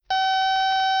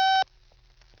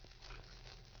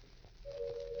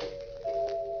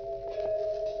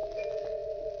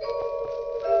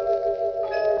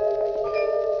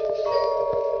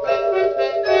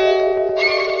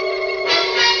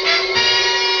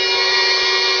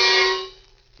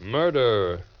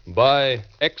Murder by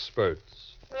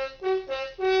Experts.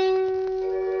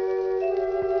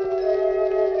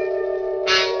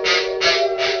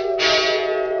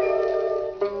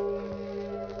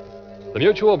 The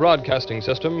Mutual Broadcasting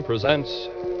System presents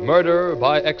Murder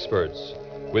by Experts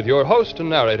with your host and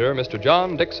narrator, Mr.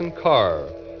 John Dixon Carr,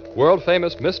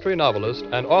 world-famous mystery novelist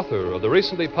and author of the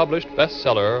recently published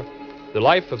bestseller, The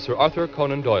Life of Sir Arthur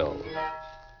Conan Doyle.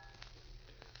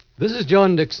 This is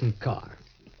John Dixon Carr.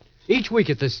 Each week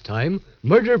at this time,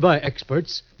 Murder by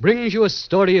Experts brings you a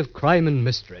story of crime and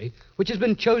mystery which has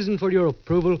been chosen for your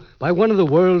approval by one of the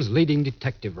world's leading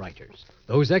detective writers.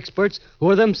 Those experts who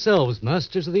are themselves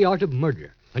masters of the art of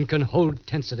murder and can hold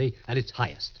tensity at its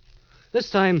highest. This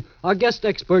time, our guest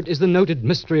expert is the noted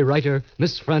mystery writer,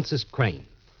 Miss Frances Crane.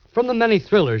 From the many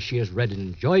thrillers she has read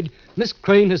and enjoyed, Miss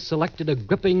Crane has selected a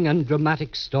gripping and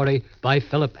dramatic story by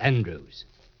Philip Andrews.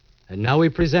 And now we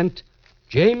present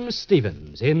James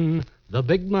Stevens in The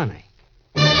Big Money.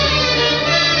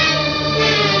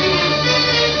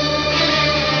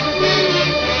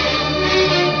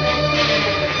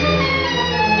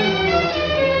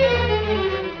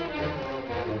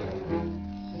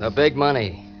 The Big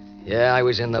Money. Yeah, I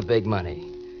was in the big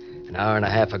money. An hour and a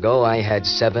half ago, I had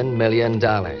 $7 million.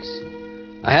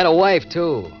 I had a wife,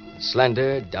 too.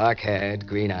 Slender, dark-haired,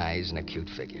 green eyes, and a cute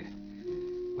figure.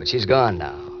 But she's gone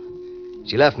now.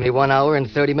 She left me 1 hour and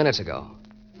 30 minutes ago.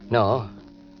 No,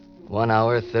 1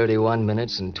 hour, 31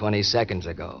 minutes, and 20 seconds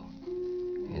ago.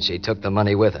 And she took the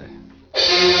money with her.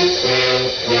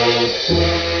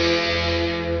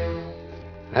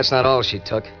 That's not all she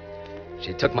took.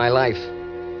 She took my life.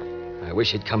 I wish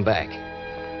she'd come back.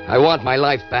 I want my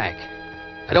life back.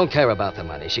 I don't care about the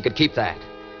money. She could keep that.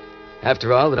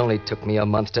 After all, it only took me a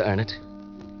month to earn it.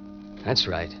 That's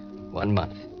right, 1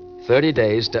 month. 30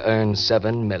 days to earn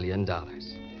 $7 million.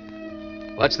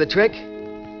 What's the trick?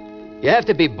 You have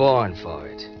to be born for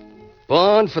it.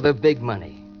 Born for the big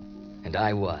money. And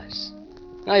I was.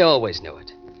 I always knew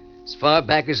it. As far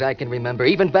back as I can remember,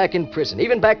 even back in prison,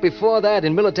 even back before that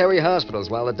in military hospitals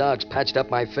while the docs patched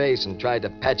up my face and tried to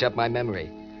patch up my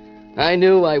memory. I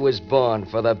knew I was born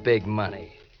for the big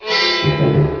money.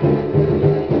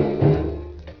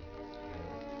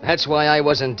 That's why I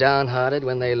wasn't downhearted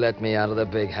when they let me out of the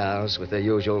big house with the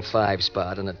usual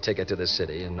 5-spot and a ticket to the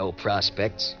city and no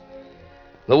prospects.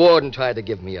 The warden tried to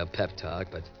give me a pep talk,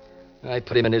 but I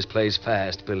put him in his place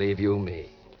fast, believe you me.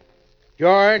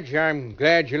 George, I'm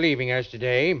glad you're leaving us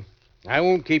today. I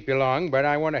won't keep you long, but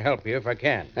I want to help you if I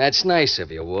can. That's nice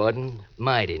of you, Warden.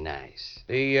 Mighty nice.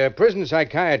 The prison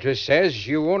psychiatrist says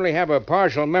you only have a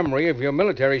partial memory of your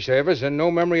military service and no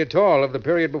memory at all of the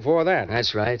period before that.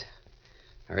 That's right.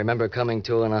 I remember coming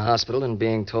to in a hospital and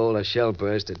being told a shell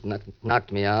burst had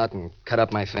knocked me out and cut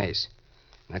up my face.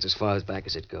 That's as far back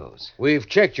as it goes. We've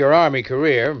checked your Army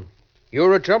career.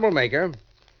 You're a troublemaker.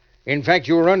 In fact,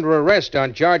 you were under arrest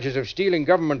on charges of stealing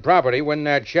government property when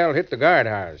that shell hit the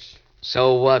guardhouse.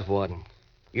 So what, Warden?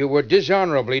 You were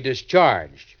dishonorably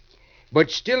discharged.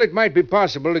 But still, it might be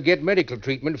possible to get medical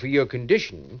treatment for your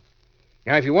condition.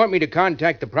 Now, if you want me to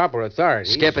contact the proper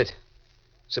authorities... Skip it.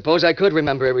 Suppose I could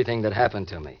remember everything that happened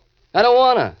to me. I don't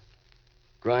want to.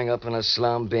 Growing up in a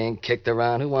slum, being kicked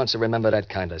around, who wants to remember that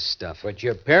kind of stuff? But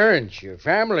your parents, your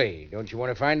family, don't you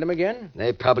want to find them again?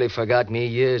 They probably forgot me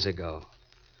years ago.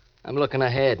 I'm looking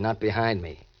ahead, not behind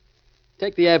me.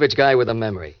 Take the average guy with a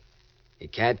memory. He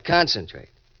can't concentrate.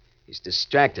 He's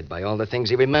distracted by all the things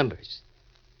he remembers.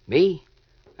 Me,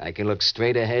 I can look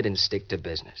straight ahead and stick to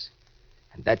business.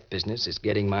 And that business is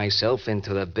getting myself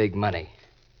into the big money.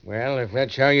 Well, if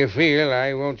that's how you feel,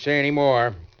 I won't say any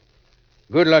more.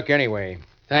 Good luck anyway.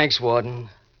 Thanks, Warden.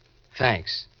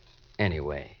 Thanks.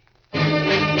 Anyway.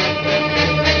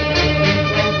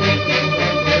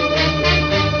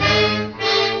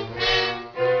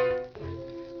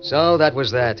 So that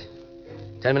was that.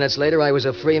 10 minutes later, I was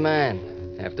a free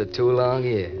man after 2 long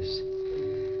years.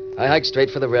 I hiked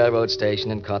straight for the railroad station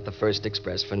and caught the first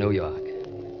express for New York.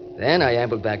 Then I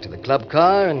ambled back to the club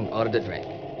car and ordered a drink.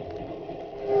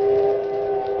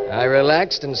 I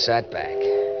relaxed and sat back,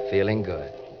 feeling good.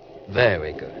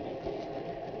 Very good.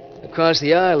 Across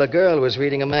the aisle, a girl was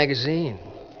reading a magazine.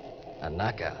 A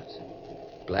knockout.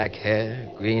 Black hair,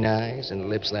 green eyes, and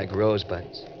lips like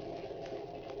rosebuds.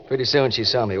 Pretty soon she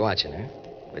saw me watching her,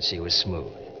 but she was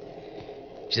smooth.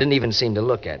 She didn't even seem to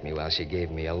look at me while she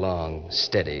gave me a long,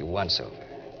 steady once-over.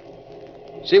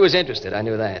 She was interested, I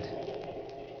knew that.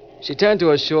 She turned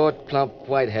to a short, plump,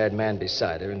 white-haired man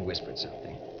beside her and whispered something.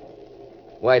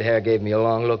 Whitehair gave me a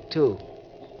long look, too.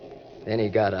 Then he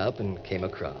got up and came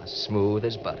across, smooth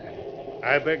as butter.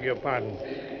 I beg your pardon.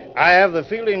 I have the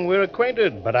feeling we're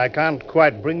acquainted, but I can't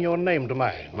quite bring your name to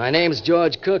mind. My name's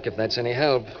George Cook, if that's any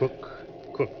help. Cook.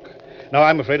 No,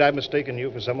 I'm afraid I've mistaken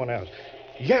you for someone else.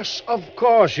 Yes, of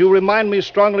course. You remind me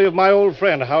strongly of my old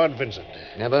friend, Howard Vincent.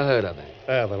 Never heard of him.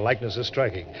 The likeness is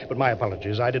striking. But my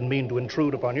apologies. I didn't mean to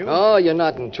intrude upon you. Oh, you're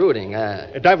not intruding.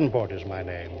 Davenport is my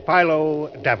name.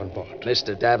 Philo Davenport.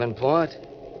 Mr. Davenport?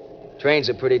 Trains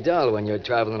are pretty dull when you're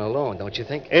traveling alone, don't you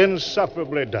think?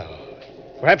 Insufferably dull.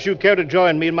 Perhaps you care to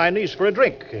join me and my niece for a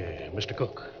drink, Mr.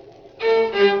 Cook.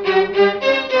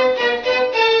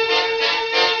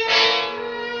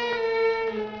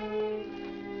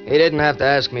 He didn't have to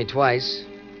ask me twice.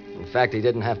 In fact, he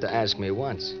didn't have to ask me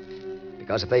once.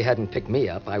 Because if they hadn't picked me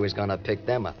up, I was going to pick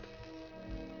them up.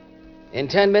 In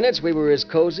 10 minutes, we were as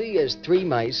cozy as 3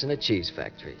 mice in a cheese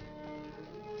factory.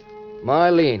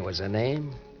 Marlene was her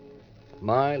name.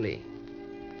 Marlene.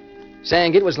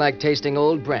 Saying it was like tasting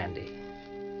old brandy.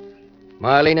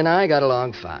 Marlene and I got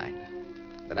along fine.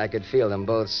 But I could feel them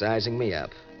both sizing me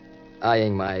up,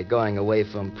 eyeing my going away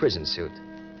from prison suit.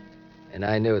 And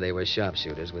I knew they were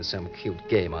sharpshooters with some cute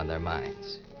game on their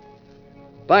minds.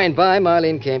 By and by,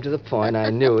 Marlene came to the point I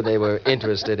knew they were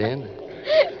interested in.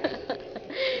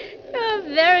 You're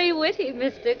very witty,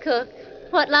 Mr. Cook.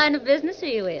 What line of business are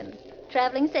you in?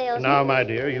 Traveling salesman? Now, my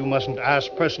dear, you mustn't ask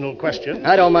personal questions.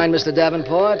 I don't mind, Mr.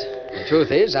 Davenport. The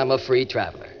truth is, I'm a free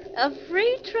traveler. A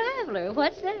free traveler?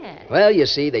 What's that? Well, you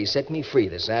see, they set me free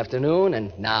this afternoon,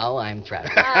 and now I'm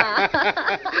traveling.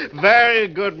 Very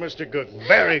good, Mr. Cook.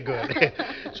 Very good.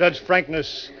 Such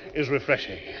frankness is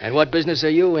refreshing. And what business are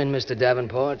you in, Mr.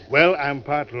 Davenport? Well, I'm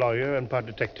part lawyer and part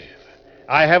detective.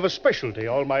 I have a specialty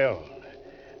all my own.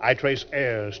 I trace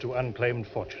heirs to unclaimed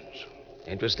fortunes.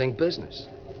 Interesting business.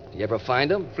 Do you ever find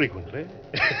them? Frequently.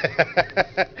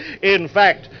 In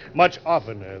fact, much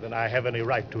oftener than I have any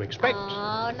right to expect.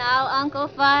 Oh, now, Uncle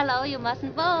Philo, you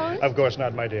mustn't boast. Of course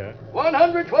not, my dear.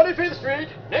 125th Street.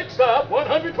 Next stop,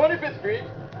 125th Street.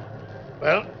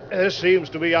 Well, this seems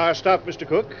to be our stop, Mr.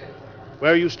 Cook.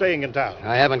 Where are you staying in town?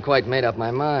 I haven't quite made up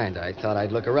my mind. I thought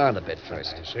I'd look around a bit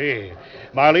first. I see.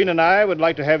 Marlene and I would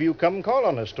like to have you come call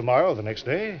on us tomorrow, the next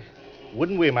day.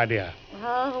 Wouldn't we, my dear?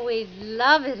 Oh, we'd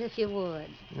love it if you would.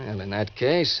 Well, in that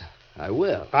case, I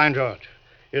will. Fine, George.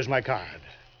 Here's my card.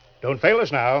 Don't fail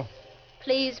us now.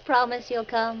 Please promise you'll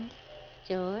come,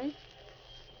 George.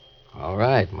 All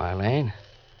right, Marlene.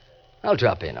 I'll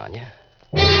drop in on you.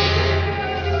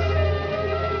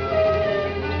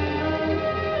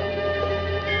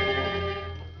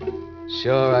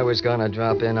 Sure, I was going to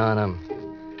drop in on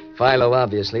him. Philo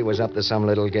obviously was up to some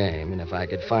little game, and if I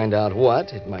could find out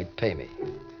what, it might pay me.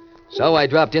 So I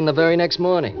dropped in the very next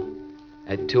morning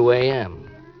at 2 a.m.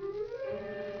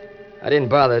 I didn't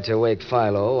bother to wake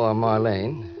Philo or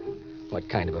Marlene. What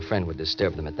kind of a friend would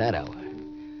disturb them at that hour?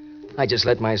 I just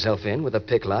let myself in with a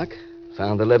pick lock,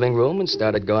 found the living room, and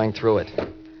started going through it.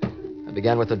 I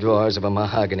began with the drawers of a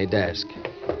mahogany desk.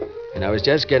 And I was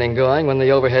just getting going when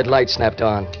the overhead light snapped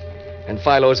on. And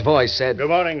Philo's voice said, Good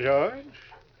morning, George.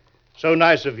 So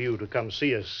nice of you to come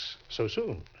see us so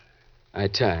soon. I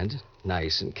turned,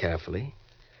 nice and carefully.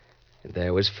 And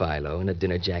there was Philo in a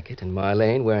dinner jacket and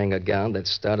Marlene wearing a gown that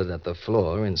started at the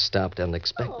floor and stopped Oh,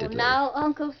 unexpectedly. now,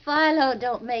 Uncle Philo,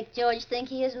 don't make George think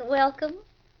he isn't welcome.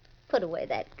 Put away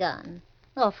that gun.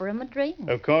 Offer him a drink.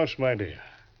 Of course, my dear.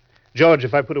 George,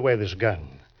 if I put away this gun,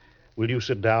 will you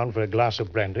sit down for a glass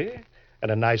of brandy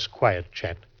and a nice quiet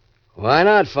chat? Why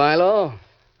not, Philo?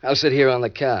 I'll sit here on the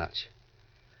couch.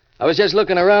 I was just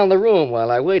looking around the room while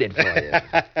I waited for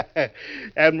you.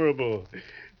 Admirable.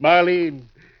 Marlene,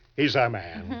 he's our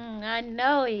man. I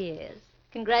know he is.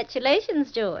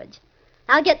 Congratulations, George.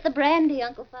 I'll get the brandy,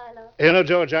 Uncle Philo. You know,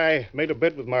 George, I made a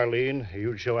bet with Marlene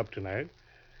you'd show up tonight.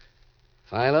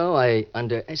 Philo, I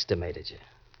underestimated you.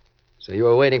 So you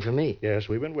were waiting for me? Yes,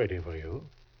 we've been waiting for you.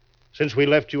 Since we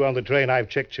left you on the train, I've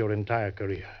checked your entire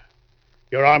career.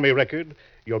 Your Army record,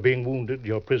 your being wounded,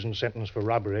 your prison sentence for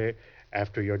robbery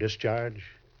after your discharge,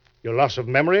 your loss of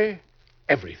memory,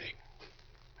 everything.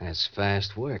 That's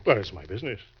fast work. Well, it's my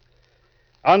business.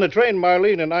 On the train,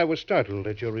 Marlene and I were startled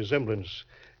at your resemblance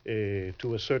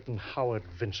to a certain Howard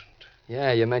Vincent.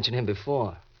 Yeah, you mentioned him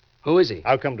before. Who is he?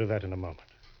 I'll come to that in a moment.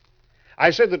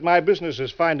 I said that my business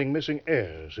is finding missing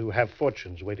heirs who have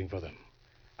fortunes waiting for them.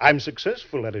 I'm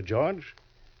successful at it, George,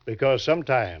 because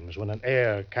sometimes when an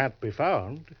heir can't be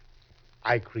found,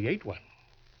 I create one.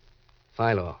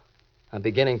 Philo, I'm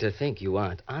beginning to think you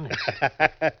aren't honest.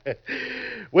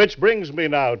 Which brings me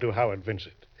now to Howard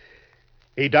Vincent.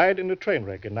 He died in a train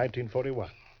wreck in 1941.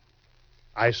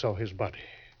 I saw his body,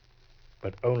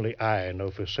 but only I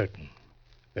know for certain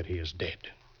that he is dead.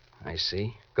 I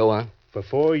see. Go on. for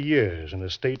 4 years an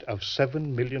estate of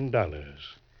 $7 million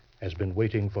has been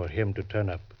waiting for him to turn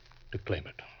up to claim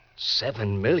it.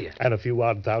 $7 million? And a few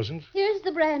odd thousands. Here's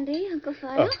the brandy, Uncle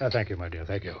Philo. Thank you, my dear,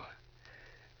 thank you.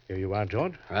 Here you are,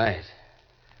 George. Right.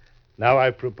 Now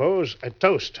I propose a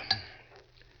toast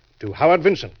to Howard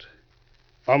Vincent,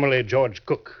 formerly George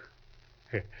Cook,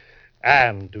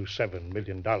 and to $7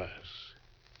 million,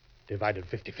 divided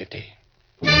 50-50.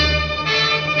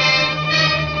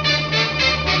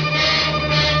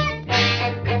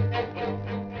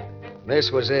 This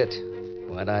was it.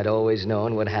 What I'd always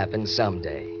known would happen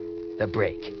someday. The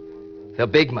break. The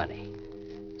big money.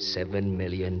 $7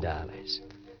 million.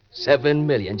 $7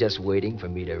 million just waiting for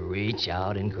me to reach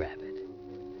out and grab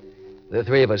it. The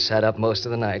three of us sat up most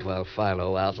of the night while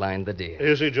Philo outlined the deal.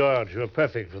 You see, George, you're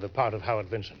perfect for the part of Howard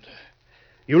Vincent.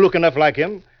 You look enough like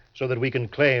him so that we can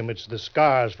claim it's the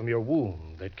scars from your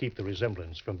wound that keep the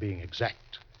resemblance from being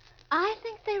exact. I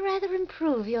think they rather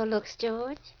improve your looks,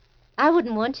 George. I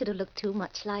wouldn't want you to look too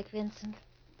much like Vincent.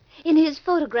 In his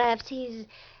photographs, he's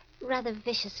rather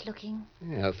vicious looking.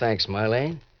 Well, thanks,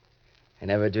 Marlene. I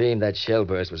never dreamed that shell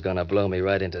burst was going to blow me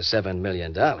right into $7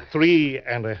 million.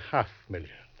 $3.5 million.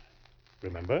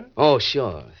 Remember? Oh,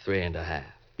 sure. 3.5.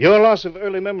 Your loss of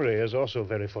early memory is also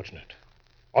very fortunate.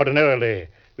 Ordinarily,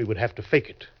 we would have to fake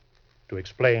it to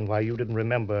explain why you didn't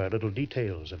remember little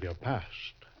details of your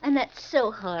past. And that's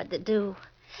so hard to do.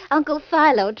 Uncle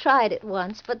Philo tried it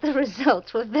once, but the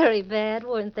results were very bad,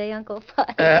 weren't they, Uncle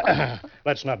Philo?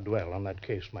 Let's not dwell on that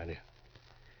case, my dear.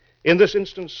 In this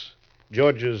instance,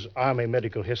 George's Army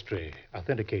medical history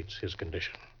authenticates his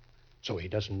condition, so he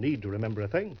doesn't need to remember a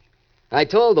thing. I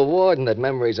told the warden that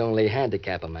memories only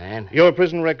handicap a man. Your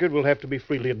prison record will have to be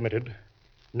freely admitted.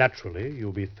 Naturally,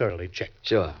 you'll be thoroughly checked.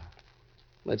 Sure.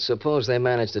 But suppose they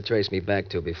manage to trace me back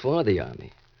to before the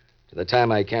Army, to the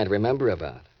time I can't remember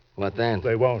about. What then?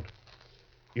 They won't.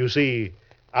 You see,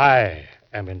 I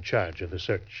am in charge of the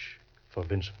search for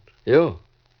Vincent. You?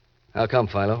 How come,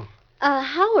 Philo?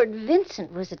 Howard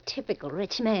Vincent was a typical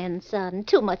rich man's son.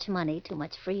 Too much money, too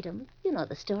much freedom. You know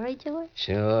the story, George?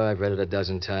 Sure, I've read it a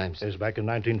dozen times. Yes, back in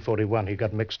 1941, he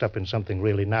got mixed up in something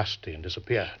really nasty and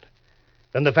disappeared.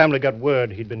 Then the family got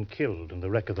word he'd been killed in the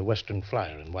wreck of the Western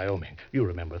Flyer in Wyoming. You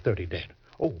remember, 30 dead.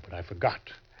 Oh, but I forgot.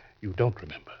 You don't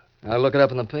remember. I'll look it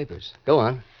up in the papers. Go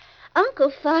on.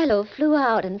 Uncle Philo flew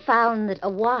out and found that a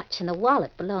watch and a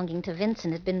wallet belonging to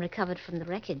Vincent had been recovered from the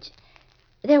wreckage.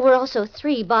 There were also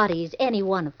 3 bodies, any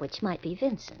one of which might be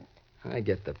Vincent. I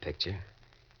get the picture.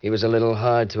 He was a little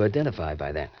hard to identify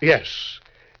by then. Yes,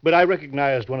 but I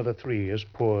recognized one of the 3 as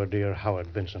poor dear Howard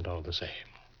Vincent all the same.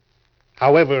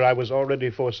 However, I was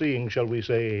already foreseeing, shall we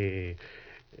say,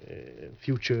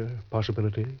 future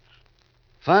possibilities.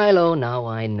 Philo, now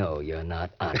I know you're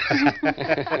not honest.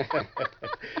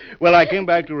 Well, I came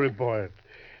back to report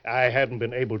I hadn't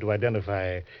been able to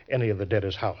identify any of the dead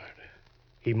as Howard.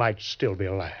 He might still be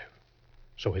alive.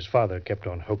 So his father kept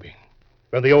on hoping.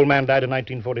 When the old man died in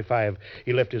 1945,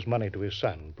 he left his money to his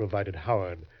son, provided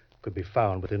Howard could be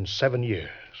found within 7 years.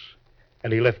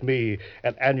 And he left me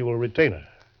an annual retainer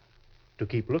to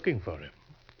keep looking for him.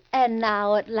 And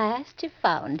now, at last, you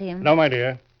found him. No, my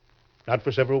dear. Not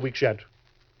for several weeks yet.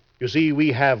 You see,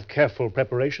 we have careful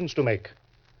preparations to make.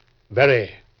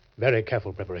 Very, very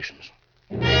careful preparations.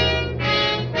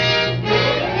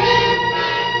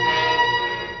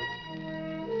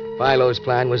 Philo's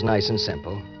plan was nice and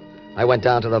simple. I went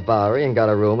down to the Bowery and got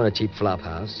a room in a cheap flop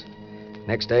house.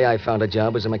 Next day, I found a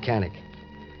job as a mechanic.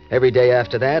 Every day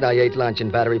after that, I ate lunch in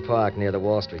Battery Park near the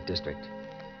Wall Street district.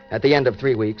 At the end of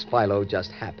 3 weeks, Philo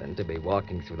just happened to be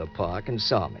walking through the park and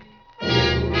saw me.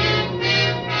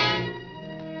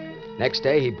 Next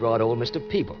day, he brought old Mr.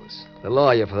 Peebles, the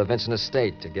lawyer for the Vincent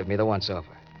estate, to give me the once-over.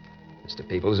 Mr.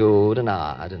 Peebles oohed and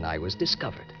ahed, and I was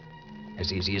discovered.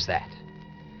 As easy as that.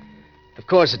 Of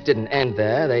course, it didn't end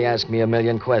there. They asked me a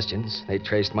million questions. They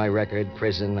traced my record,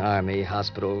 prison, army,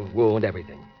 hospital, wound,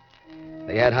 everything.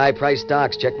 They had high-priced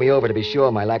docs check me over to be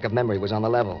sure my lack of memory was on the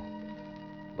level.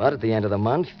 But at the end of the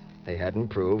month, they hadn't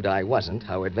proved I wasn't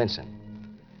Howard Vincent.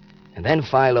 And then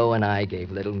Philo and I gave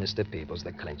little Mr. Peebles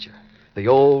the clincher. The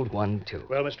old one, too.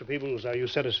 Well, Mr. Peebles, are you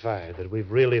satisfied that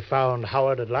we've really found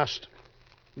Howard at last?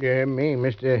 Yeah, me,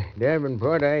 Mr.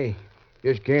 Davenport, I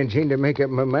just can't seem to make up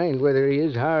my mind whether he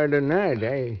is Howard or not.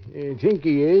 I think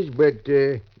he is, but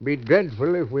be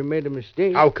dreadful if we made a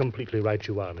mistake. How completely right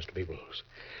you are, Mr. Peebles.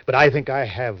 But I think I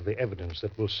have the evidence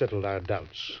that will settle our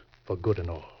doubts for good and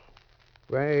all.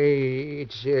 Why,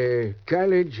 it's a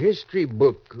college history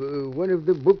book. One of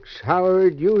the books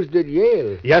Howard used at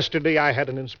Yale. Yesterday, I had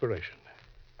an inspiration.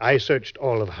 I searched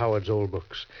all of Howard's old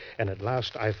books, and at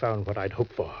last I found what I'd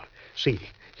hoped for. See,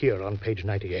 here on page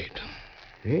 98.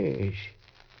 Yes.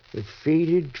 A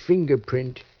faded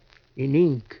fingerprint in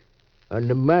ink on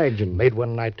the margin. Made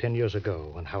one night 10 years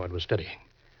ago when Howard was studying.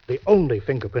 The only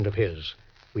fingerprint of his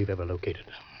we've ever located.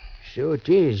 So it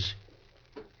is.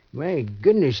 My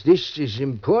goodness, this is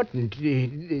important.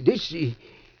 This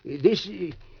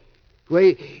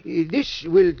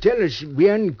will tell us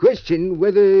beyond question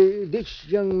whether this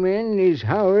young man is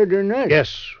Howard or not.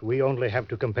 Yes, we only have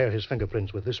to compare his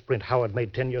fingerprints with this print Howard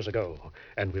made 10 years ago,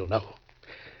 and we'll know.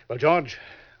 Well, George,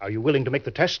 are you willing to make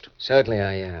the test? Certainly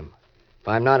I am. If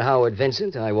I'm not Howard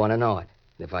Vincent, I want to know it.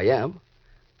 If I am,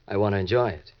 I want to enjoy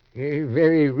it. A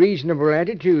very reasonable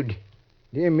attitude.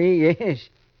 Dear me, yes.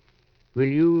 Will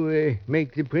you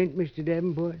make the print, Mr.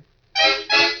 Davenport?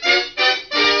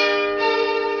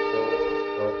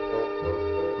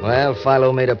 Well,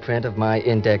 Philo made a print of my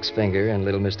index finger, and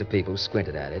little Mr. Peoples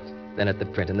squinted at it, then at the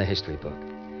print in the history book.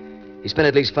 He spent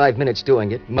at least 5 minutes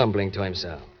doing it, mumbling to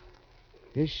himself.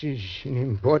 This is an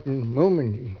important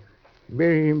moment.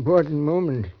 Very important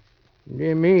moment.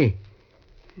 Dear me.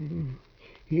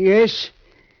 Yes.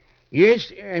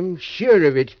 Yes, I'm sure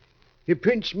of it. The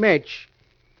prints match.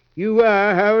 You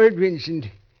are Howard Vincent.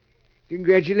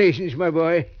 Congratulations, my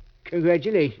boy.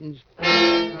 Congratulations.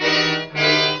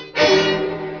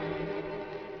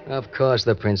 Of course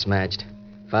the prints matched.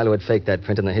 Philo had faked that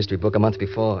print in the history book a month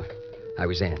before. I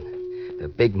was in. The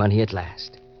big money at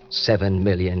last. $7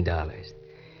 million.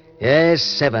 Yes,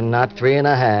 7, not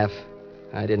 3.5.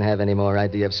 I didn't have any more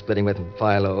idea of splitting with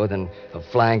Philo than of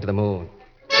flying to the moon.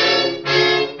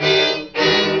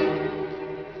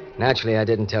 Naturally, I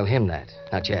didn't tell him that.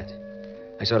 Not yet.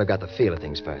 I sort of got the feel of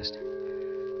things first.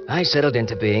 I settled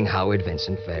into being Howard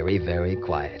Vincent very, very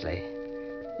quietly.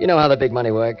 You know how the big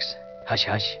money works. Hush,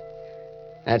 hush.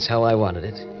 That's how I wanted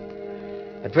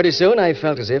it. But pretty soon I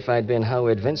felt as if I'd been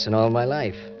Howard Vincent all my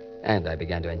life, and I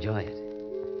began to enjoy it.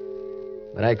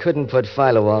 But I couldn't put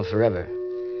Philo off forever.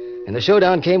 And the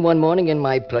showdown came one morning in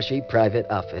my plushy private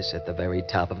office at the very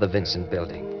top of the Vincent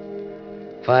building.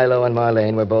 Philo and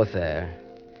Marlene were both there,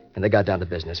 and they got down to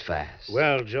business fast.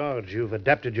 Well, George, you've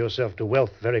adapted yourself to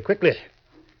wealth very quickly.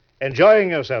 Enjoying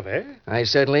yourself, eh? I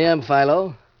certainly am,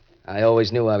 Philo. I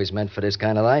always knew I was meant for this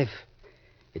kind of life.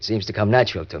 It seems to come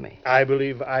natural to me. I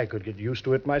believe I could get used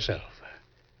to it myself.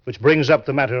 Which brings up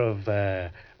the matter of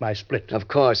my split. Of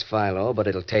course, Philo, but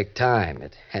it'll take time.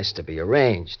 It has to be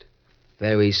arranged.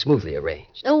 Very smoothly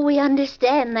arranged. Oh, we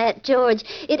understand that, George.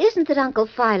 It isn't that Uncle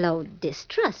Philo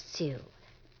distrusts you.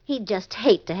 He'd just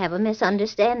hate to have a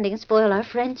misunderstanding spoil our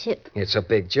friendship. It's a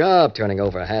big job turning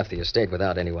over half the estate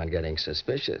without anyone getting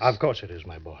suspicious. Of course it is,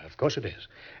 my boy. Of course it is.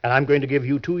 And I'm going to give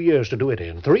you 2 years to do it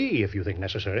in. 3, if you think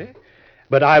necessary.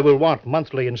 But I will want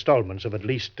monthly installments of at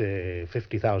least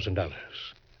 $50,000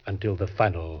 until the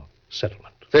final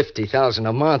settlement. $50,000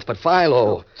 a month, but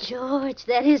Philo... Oh, George,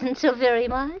 that isn't so very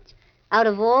much. Out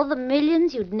of all the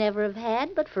millions you'd never have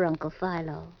had but for Uncle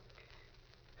Philo.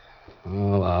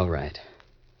 Oh, all right.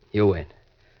 You win.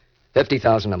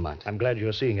 $50,000 a month. I'm glad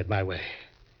you're seeing it my way.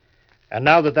 And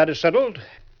now that is settled,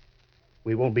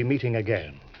 we won't be meeting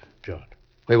again, George.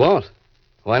 We won't.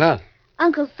 Why not?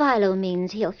 Uncle Philo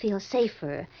means he'll feel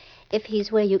safer if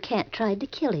he's where you can't try to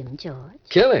kill him, George.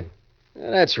 Kill him?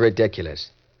 That's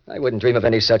ridiculous. I wouldn't dream of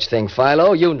any such thing,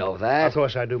 Philo. You know that. Of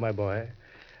course I do, my boy.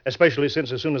 Especially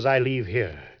since as soon as I leave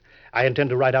here, I intend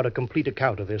to write out a complete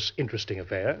account of this interesting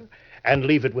affair and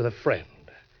leave it with a friend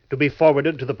to be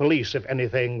forwarded to the police if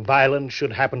anything violent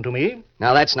should happen to me.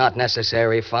 Now, that's not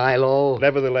necessary, Philo.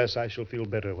 Nevertheless, I shall feel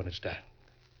better when it's done.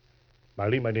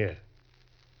 Marlene, my dear,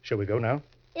 shall we go now?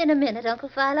 In a minute, Uncle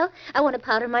Philo. I want to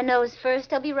powder my nose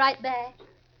first. I'll be right back.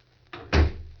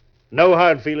 No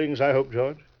hard feelings, I hope,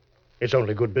 George. It's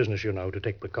only good business, you know, to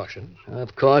take precautions.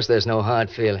 Of course, there's no hard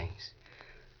feelings.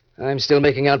 I'm still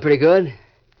making out pretty good.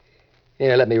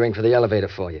 Here, let me ring for the elevator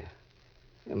for you.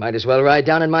 You might as well ride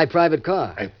down in my private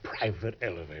car. A private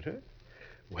elevator?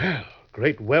 Well,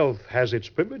 great wealth has its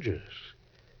privileges,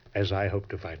 as I hope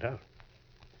to find out.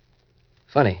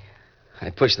 Funny. I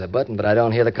push the button, but I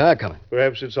don't hear the car coming.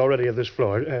 Perhaps it's already at this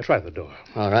floor. Try the door.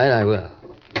 All right, I will.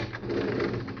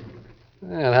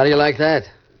 Well, how do you like that?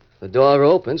 The door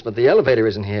opens, but the elevator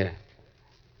isn't here.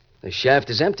 The shaft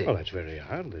is empty. Oh, that's very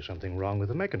odd. There's something wrong with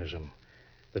the mechanism.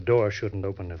 The door shouldn't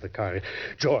open if the car...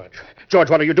 George,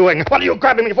 what are you doing? What are you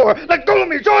grabbing me for? Let go of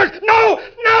me, George! No!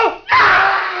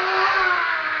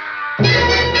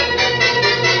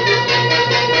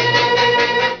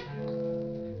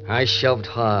 I shoved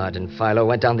hard, and Philo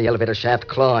went down the elevator shaft,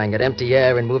 clawing at empty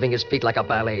air and moving his feet like a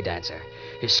ballet dancer.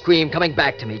 His scream coming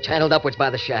back to me, channeled upwards by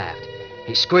the shaft.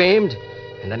 He screamed,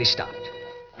 and then he stopped.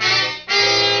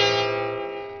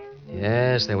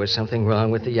 Yes, there was something wrong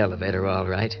with the elevator, all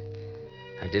right.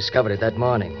 I discovered it that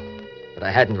morning, but I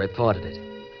hadn't reported it.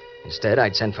 Instead,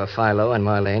 I'd sent for Philo and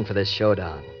Marlene for this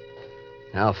showdown.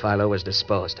 Now Philo was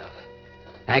disposed of.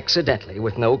 Accidentally,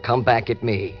 with no comeback at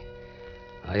me.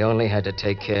 I only had to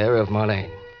take care of Marlene.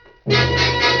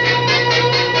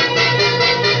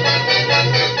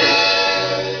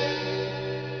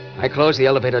 I closed the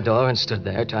elevator door and stood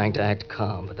there trying to act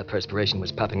calm, but the perspiration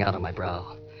was popping out on my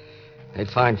brow. They'd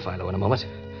find Philo in a moment.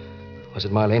 Was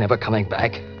it Marlene ever coming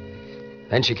back?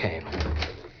 Then she came.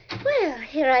 Well,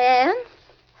 here I am.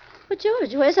 But,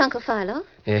 George, where's Uncle Philo?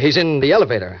 Yeah, he's in the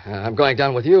elevator. I'm going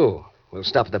down with you. We'll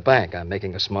stop at the bank. I'm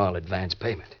making a small advance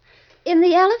payment. In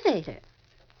the elevator?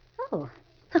 Oh,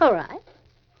 all right.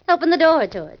 Open the door,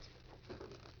 George.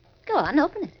 Go on,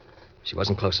 open it. She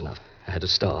wasn't close enough. I had to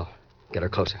stall. Get her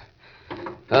closer.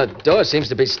 Door seems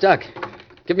to be stuck.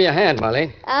 Give me a hand,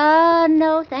 Marlene.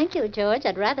 No, thank you, George.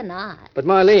 I'd rather not. But,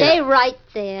 Marlene... Stay right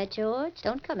there, George.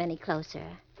 Don't come any closer.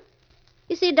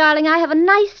 You see, darling, I have a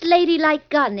nice ladylike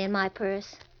gun in my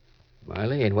purse.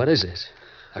 Marlene, what is this?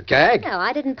 A gag? No,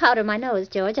 I didn't powder my nose,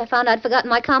 George. I found I'd forgotten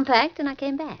my compact, and I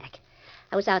came back.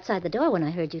 I was outside the door when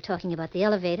I heard you talking about the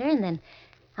elevator, and then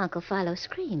Uncle Philo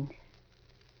screamed.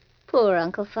 Poor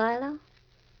Uncle Philo.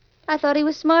 I thought he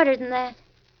was smarter than that.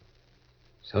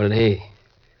 So did he.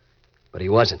 But he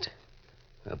wasn't.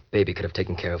 A baby could have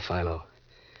taken care of Philo.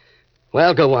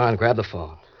 Well, go on. Grab the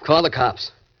phone. Call the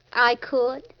cops. I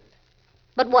could.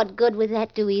 But what good would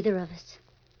that do either of us?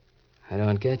 I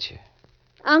don't get you.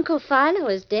 Uncle Philo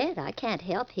is dead. I can't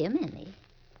help him any.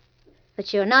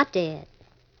 But you're not dead.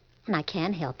 And I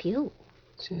can help you.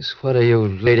 Just what are you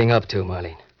leading up to,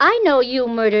 Marlene? I know you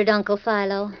murdered Uncle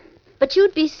Philo. But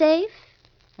you'd be safe.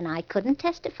 And I couldn't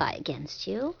testify against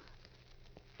you.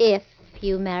 If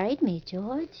you married me,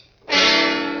 George.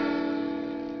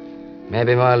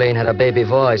 Maybe Marlene had a baby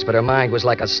voice, but her mind was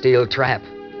like a steel trap.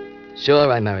 Sure,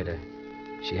 I married her.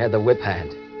 She had the whip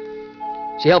hand.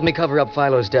 She helped me cover up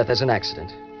Philo's death as an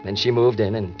accident. Then she moved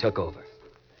in and took over.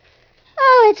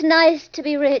 Oh, it's nice to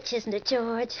be rich, isn't it,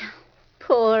 George?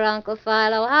 Poor Uncle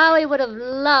Philo. How he would have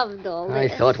loved all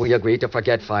this. I thought we agreed to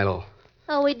forget Philo.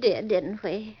 Oh, we did, didn't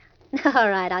we? All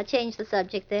right, I'll change the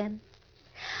subject then.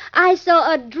 I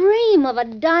saw a dream of a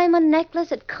diamond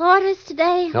necklace at Carter's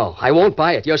today. No, I won't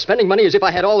buy it. You're spending money as if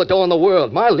I had all the dough in the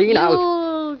world. Marlene,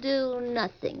 You'll do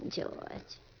nothing,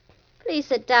 George. Please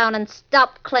sit down and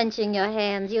stop clenching your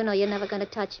hands. You know you're never going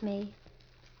to touch me.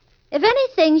 If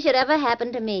anything should ever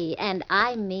happen to me, and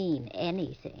I mean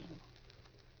anything,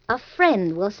 a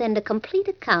friend will send a complete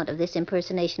account of this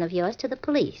impersonation of yours to the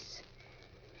police.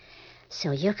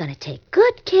 So you're going to take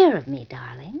good care of me,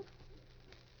 darling.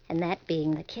 And that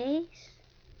being the case,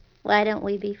 why don't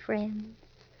we be friends?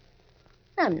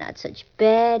 I'm not such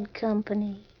bad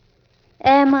company.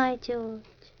 Am I, George?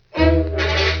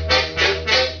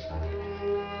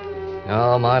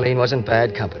 No, Marlene wasn't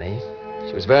bad company.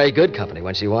 She was very good company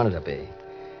when she wanted to be.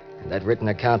 And that written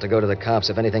account to go to the cops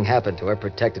if anything happened to her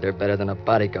protected her better than a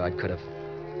bodyguard could have.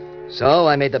 So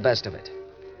I made the best of it.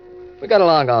 We got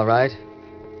along all right.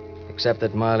 Except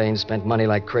that Marlene spent money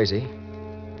like crazy.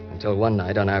 Until one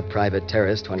night on our private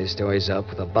terrace 20 stories up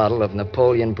with a bottle of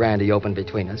Napoleon brandy open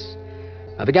between us,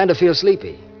 I began to feel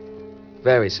sleepy.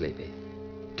 Very sleepy.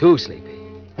 Too sleepy.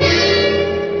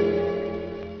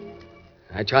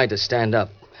 I tried to stand up,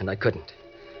 and I couldn't.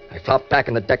 I flopped back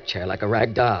in the deck chair like a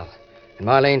rag doll, and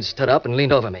Marlene stood up and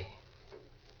leaned over me.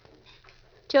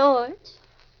 George?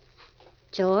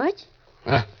 George?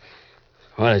 Huh?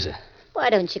 What is it? Why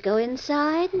don't you go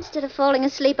inside instead of falling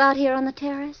asleep out here on the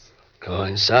terrace? Go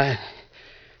inside?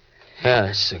 Yeah,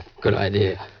 that's a good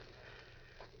idea.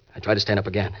 I tried to stand up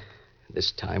again.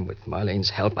 This time, with Marlene's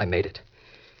help, I made it.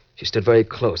 She stood very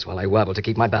close while I wobbled to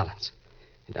keep my balance.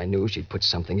 And I knew she'd put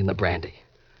something in the brandy.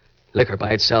 Liquor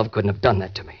by itself couldn't have done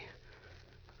that to me.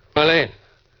 Marlene.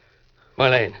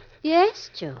 Marlene. Yes,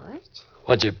 George?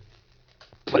 What'd you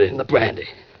put in the brandy?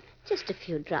 Just a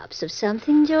few drops of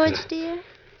something, George, dear.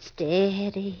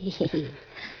 Steady.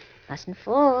 Mustn't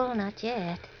fall, not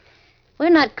yet. We're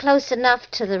not close enough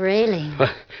to the railing.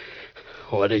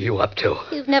 What are you up to?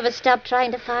 You've never stopped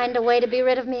trying to find a way to be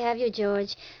rid of me, have you,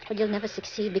 George? But you'll never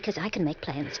succeed because I can make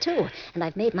plans, too. And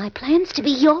I've made my plans to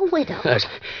be your widow.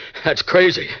 That's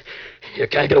crazy. You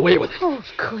can't get away with it. Oh, of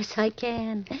course I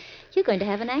can. You're going to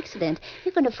have an accident.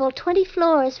 You're going to fall 20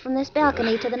 floors from this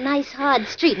balcony to the nice, hard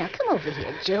street. Now, come over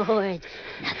here, George.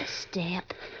 Another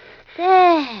step.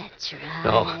 That's right.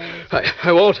 No,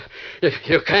 I won't.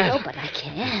 You can't. Oh, but I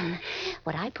can.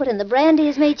 What I put in the brandy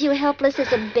has made you helpless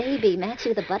as a baby.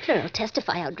 Matthew, the butler, will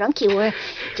testify how drunk you were.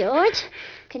 George,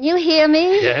 Can you hear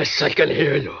me? Yes, I can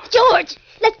hear you. George,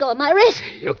 let go of my wrist.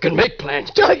 You can make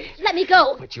plans, George, Jenny, let me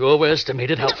go. but you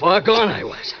overestimated how far gone I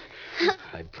was.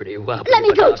 I'm pretty wobbly, Let me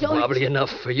but go, not George. wobbly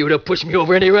enough for you to push me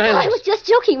over any railings. I was just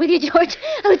joking with you, George.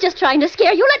 I was just trying to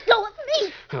scare you. Let go of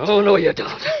me. Oh, no, you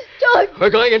don't. George. We're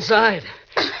going inside.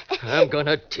 I'm going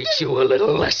to teach you a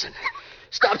little lesson.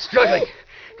 Stop struggling.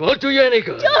 It won't do you any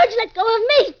good. George, let go of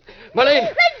me. Marlene!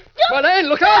 Let go. Marlene,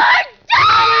 look out!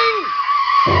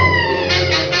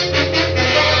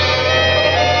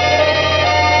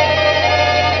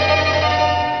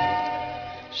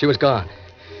 She was gone.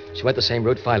 She went the same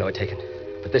route Philo had taken.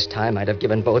 But this time I'd have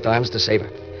given both arms to save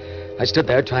her. I stood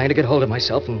there trying to get hold of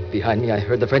myself, and behind me I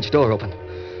heard the French door open.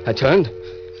 I turned.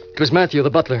 It was Matthew,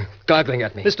 the butler, gargling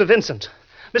at me. Mr. Vincent.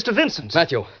 Mr. Vincent.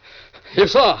 Matthew, you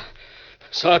saw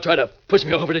her try to push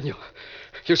me over, didn't you?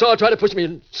 You saw her try to push me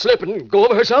and slip and go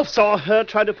over herself? Saw her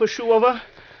try to push you over?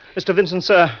 Mr. Vincent,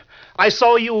 sir, I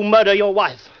saw you murder your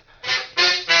wife.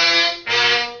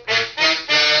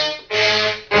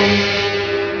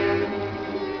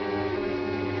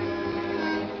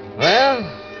 Well,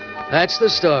 that's the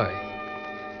story.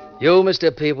 You,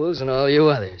 Mr. Peebles, and all you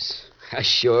others. I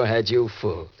sure had you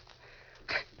fooled.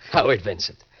 Howard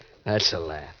Vincent. That's a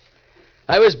laugh.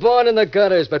 I was born in the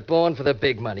gutters, but born for the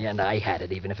big money, and I had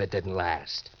it, even if it didn't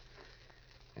last.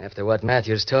 After what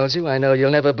Matthews told you, I know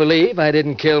you'll never believe I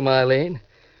didn't kill Marlene.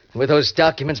 With those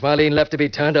documents Marlene left to be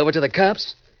turned over to the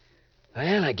cops,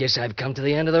 well, I guess I've come to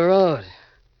the end of the road.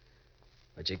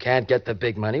 But you can't get the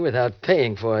big money without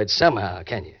paying for it somehow,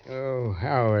 can you? Oh,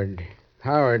 Howard.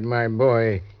 Howard, my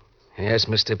boy. Yes,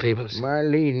 Mr. Peebles?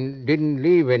 Marlene didn't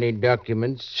leave any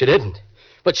documents. She didn't.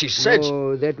 But she said...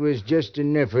 No, that was just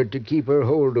an effort to keep her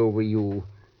hold over you.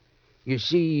 You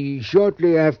see,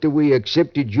 shortly after we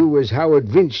accepted you as Howard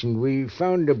Vincent, we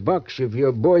found a box of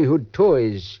your boyhood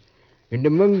toys. And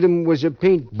among them was a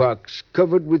paint box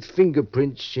covered with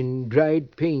fingerprints and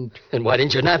dried paint. Then why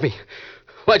didn't you nab me?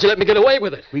 Why'd you let me get away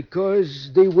with it?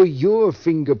 Because they were your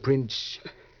fingerprints.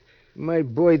 My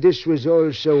boy, this was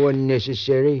all so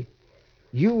unnecessary.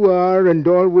 You are and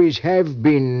always have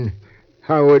been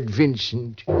Howard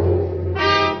Vincent.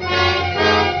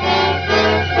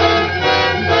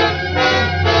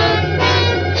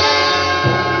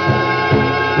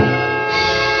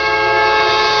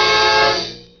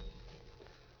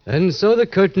 And so the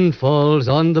curtain falls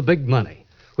on The Big Money,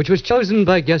 which was chosen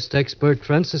by guest expert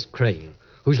Francis Crane,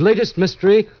 whose latest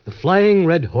mystery, The Flying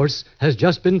Red Horse, has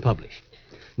just been published.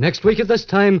 Next week at this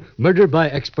time, Murder by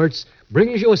Experts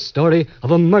brings you a story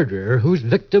of a murderer whose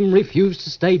victim refused to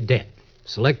stay dead,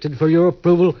 selected for your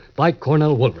approval by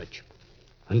Cornell Woolridge.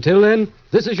 Until then,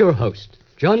 this is your host,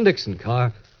 John Dixon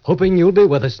Carr, hoping you'll be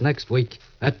with us next week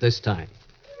at this time.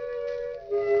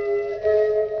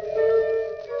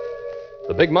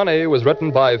 The Big Money was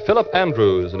written by Philip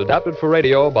Andrews and adapted for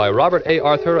radio by Robert A.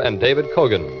 Arthur and David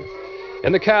Cogan.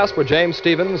 In the cast were James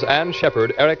Stevens, Ann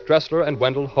Shepard, Eric Dressler, and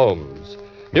Wendell Holmes.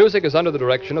 Music is under the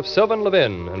direction of Sylvan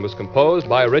Levin and was composed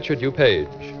by Richard U. Page.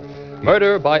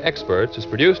 Murder by Experts is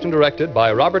produced and directed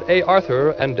by Robert A.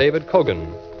 Arthur and David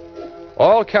Cogan.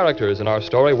 All characters in our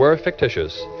story were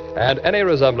fictitious, and any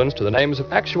resemblance to the names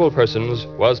of actual persons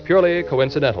was purely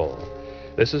coincidental.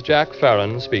 This is Jack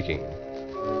Farron speaking.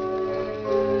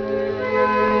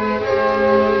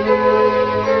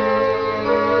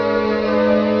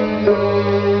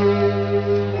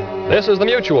 This is the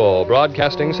Mutual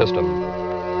Broadcasting System.